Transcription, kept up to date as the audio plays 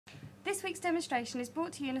This week's demonstration is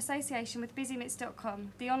brought to you in association with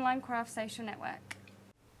busyknits.com, the online craft social network.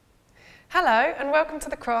 Hello and welcome to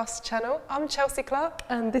the Crafts channel. I'm Chelsea Clark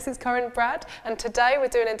and this is Corinne Bradd, and today we're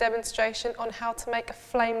doing a demonstration on how to make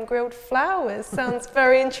flame grilled flowers. Sounds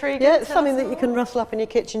very intriguing. Yeah, it's something that you can rustle up in your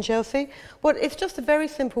kitchen, Chelsea. Well, it's just a very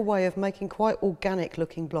simple way of making quite organic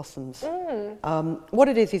looking blossoms. What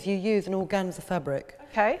it is you use an organza fabric.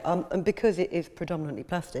 Okay. And because it is predominantly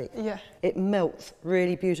plastic, yeah, it melts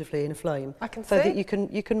really beautifully in a flame. I can so see.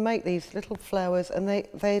 That you can make these little flowers, and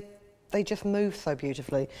they just move so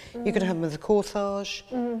beautifully. You could have them as a corsage,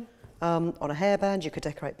 on a hairband. You could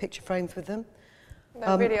decorate picture frames with them.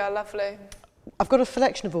 They really are lovely. I've got a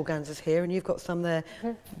selection of organzas here, and you've got some there.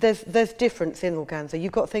 There's difference in organza.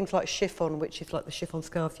 You've got things like chiffon, which is like the chiffon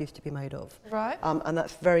scarves used to be made of. Right. And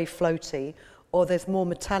that's very floaty. Or there's more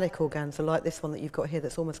metallic organza, like this one that you've got here,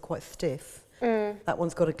 that's almost quite stiff. That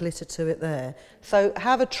one's got a glitter to it there. So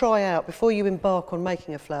have a try out before you embark on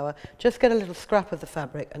making a flower. Just get a little scrap of the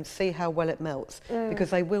fabric and see how well it melts,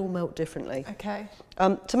 because they will melt differently. Okay.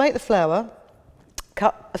 To make the flower,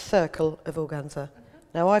 cut a circle of organza.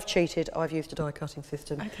 Now I've cheated, I've used a die cutting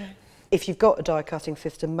system. Okay. If you've got a die cutting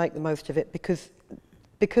system, make the most of it, because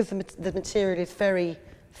the material is very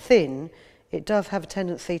thin, it does have a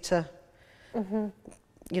tendency to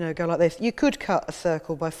you know, go like this. You could cut a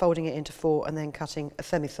circle by folding it into 4 and then cutting a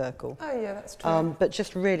semicircle. Oh yeah, that's true. But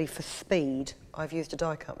just really for speed, I've used a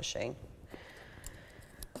die cut machine.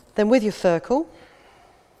 Then with your circle,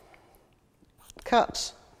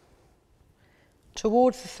 cut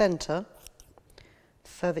towards the centre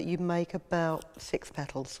so that you make about 6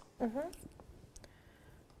 petals.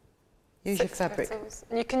 Use your fabric. Petals.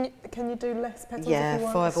 You can you do less petals? Yeah, if you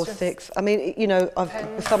want? 5 or 6. I mean, you know,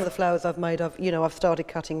 some of the flowers I've made, I've started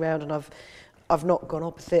cutting round and I've not gone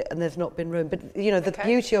opposite, and there's not been room. But you know, the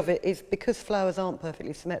beauty of it is because flowers aren't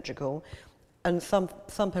perfectly symmetrical, and some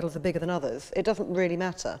petals are bigger than others, it doesn't really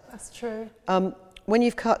matter. That's true. When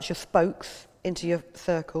you've cut your spokes into your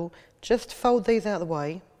circle, just fold these out of the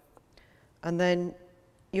way, and then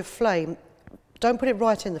your flame. Don't put it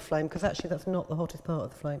right in the flame, because actually that's not the hottest part of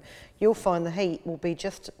the flame. You'll find the heat will be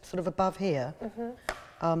just sort of above here.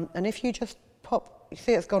 And if you just pop, you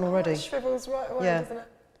see it's gone already. It shrivels right away, doesn't it?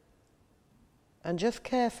 And just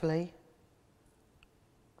carefully,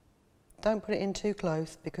 don't put it in too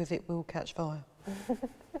close, because it will catch fire.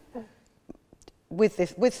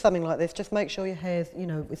 With something like this, just make sure your hair's, you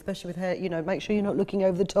know, especially with hair, you know, make sure you're not looking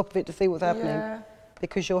over the top of it to see what's happening,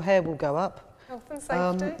 because your hair will go up. Health and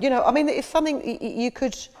safety. You know, I mean, it's something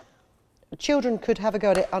children could have a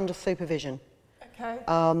go at it under supervision. Okay.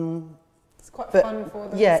 It's quite fun for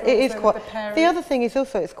them. Yeah, it is quite. The other thing is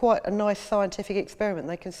also it's quite a nice scientific experiment.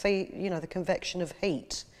 They can see, you know, the convection of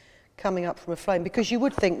heat coming up from a flame, because you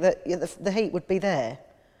would think that the heat would be there,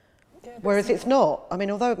 whereas it's not. I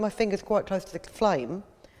mean, although my finger's quite close to the flame,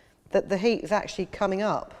 that the heat is actually coming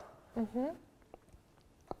up.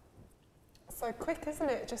 So quick, isn't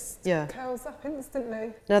it? Just curls up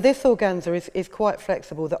instantly. Now this organza is quite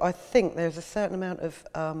flexible, that I think there's a certain amount of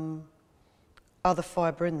other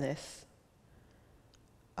fibre in this.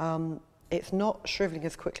 It's not shrivelling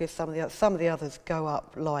as quickly as some of the others. Some of the others go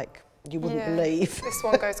up like you wouldn't believe. This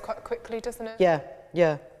one goes quite quickly, doesn't it? Yeah,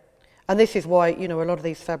 yeah. And this is why, you know, a lot of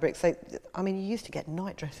these fabrics, I mean, you used to get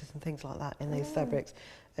night dresses and things like that in these fabrics,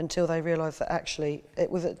 until they realised that actually it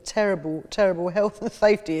was a terrible, terrible health and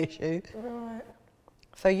safety issue. Right.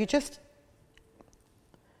 So you just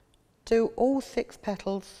do all 6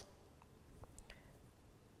 petals,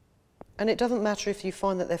 and it doesn't matter if you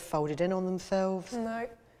find that they're folded in on themselves. No.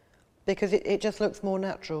 Because it just looks more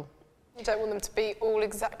natural. You don't want them to be all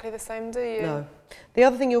exactly the same, do you? No. The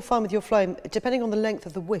other thing you'll find with your flame, depending on the length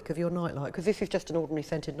of the wick of your nightlight, because this is just an ordinary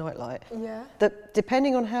scented nightlight, that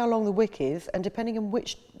depending on how long the wick is, and depending on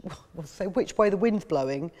which way the wind's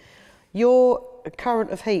blowing, your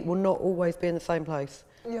current of heat will not always be in the same place.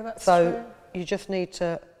 Yeah, that's true. So you just need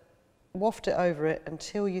to waft it over it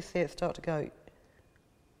until you see it start to go.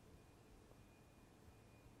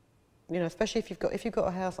 You know, especially if you've got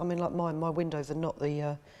a house. I mean, like mine, my windows are not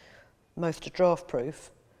the most draft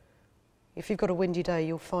proof. If you've got a windy day,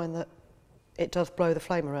 you'll find that it does blow the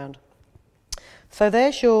flame around. So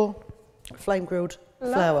there's your flame grilled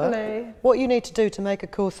flower. What you need to do to make a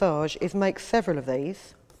corsage is make several of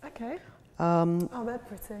these. Okay. Oh, they're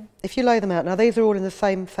pretty. If you lay them out, now these are all in the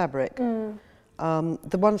same fabric. Some of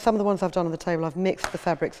the ones I've done on the table, I've mixed the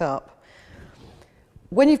fabrics up.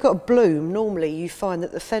 When you've got a bloom, normally you find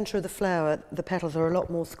that the centre of the flower, the petals are a lot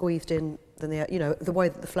more squeezed in than the way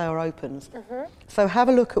that the flower opens. So have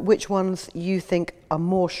a look at which ones you think are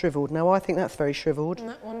more shrivelled. Now I think that's very shrivelled. And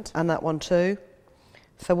that one too. And that one too.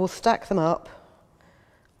 So we'll stack them up.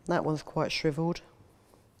 That one's quite shriveled.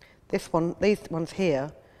 This one, these ones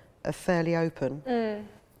here are fairly open.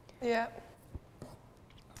 Yeah.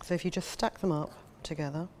 So if you just stack them up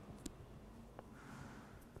together,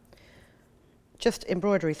 just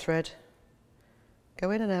embroidery thread,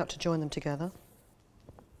 go in and out to join them together.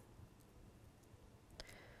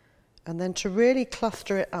 And then to really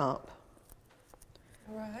cluster it up,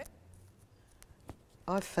 Right.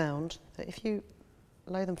 I've found that if you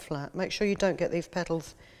lay them flat, make sure you don't get these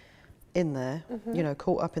petals in there, you know,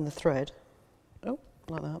 caught up in the thread. Oh,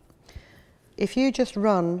 like that. If you just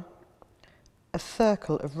run a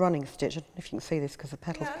circle of running stitch, I don't know if you can see this because the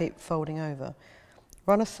petals keep folding over.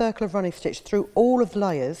 Run a circle of running stitch through all of the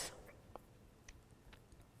layers.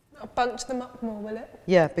 I'll bunch them up more, will it?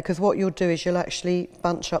 Yeah, because what you'll do is you'll actually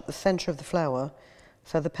bunch up the centre of the flower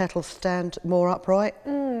so the petals stand more upright.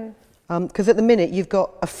 Because at the minute you've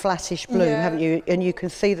got a flattish bloom, haven't you? And you can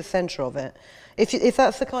see the centre of it. If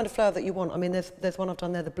that's the kind of flower that you want, I mean, there's one I've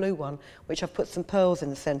done there, the blue one, which I've put some pearls in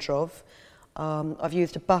the centre of. I've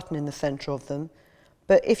used a button in the centre of them.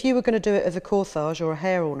 But if you were going to do it as a corsage or a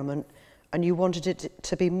hair ornament and you wanted it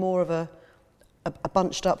to be more of a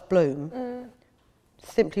bunched up bloom,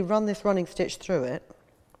 simply run this running stitch through it.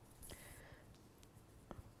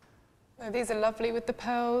 Oh, these are lovely with the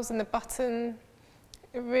pearls and the button.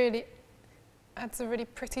 It really adds a really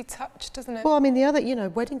pretty touch, doesn't it? Well, I mean, the other, you know,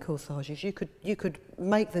 wedding corsages, you could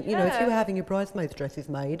make them, you know, if you were having your bridesmaids' dresses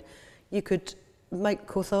made, you could make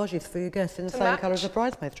corsages for your guests in the same colour as the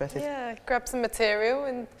bridesmaids' dresses. Yeah, grab some material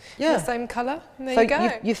in the same colour, and there you go.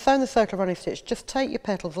 So you've sewn the circle of running stitch, just take your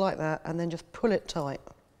petals like that and then just pull it tight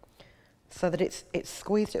so that it's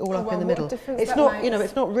squeezed it all up in the middle. It's not, you know,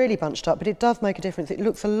 it's not really bunched up, but it does make a difference. It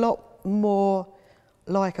looks a lot more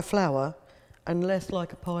like a flower and less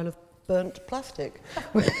like a pile of burnt plastic,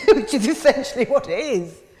 which is essentially what it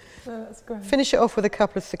is. Oh, that's great. Finish it off with a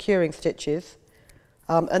couple of securing stitches,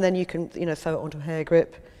 and then you can, you know, sew it onto a hair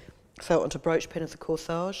grip, sew it onto a brooch pin as a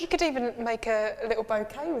corsage. You could even make a little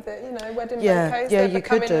bouquet with it, you know, wedding bouquets. Yeah, They're you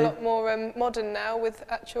could becoming do. a lot more modern now with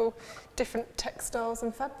actual different textiles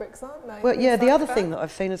and fabrics, aren't they? Well, yeah, Things the like other that. thing that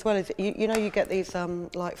I've seen as well is, you know, you get these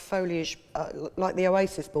like foliage, like the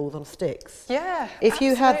Oasis balls on sticks. Yeah, If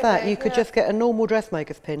you had that, you could yeah. just get a normal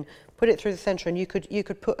dressmaker's pin, put it through the centre, and you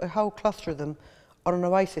could put a whole cluster of them on an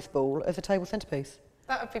Oasis ball as a table centrepiece.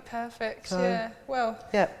 That would be perfect, So, yeah. Well,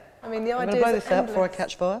 Yeah. I mean, the I'm idea going to blow is this out before I endless.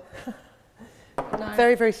 catch fire. No.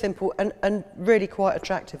 Very, very simple and really quite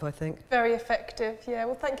attractive, I think. Very effective, yeah.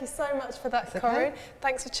 Well, thank you so much for that, It's okay. Corinne.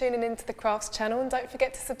 Thanks for tuning into the Crafts channel, and don't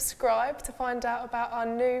forget to subscribe to find out about our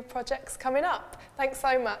new projects coming up. Thanks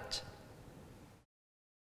so much.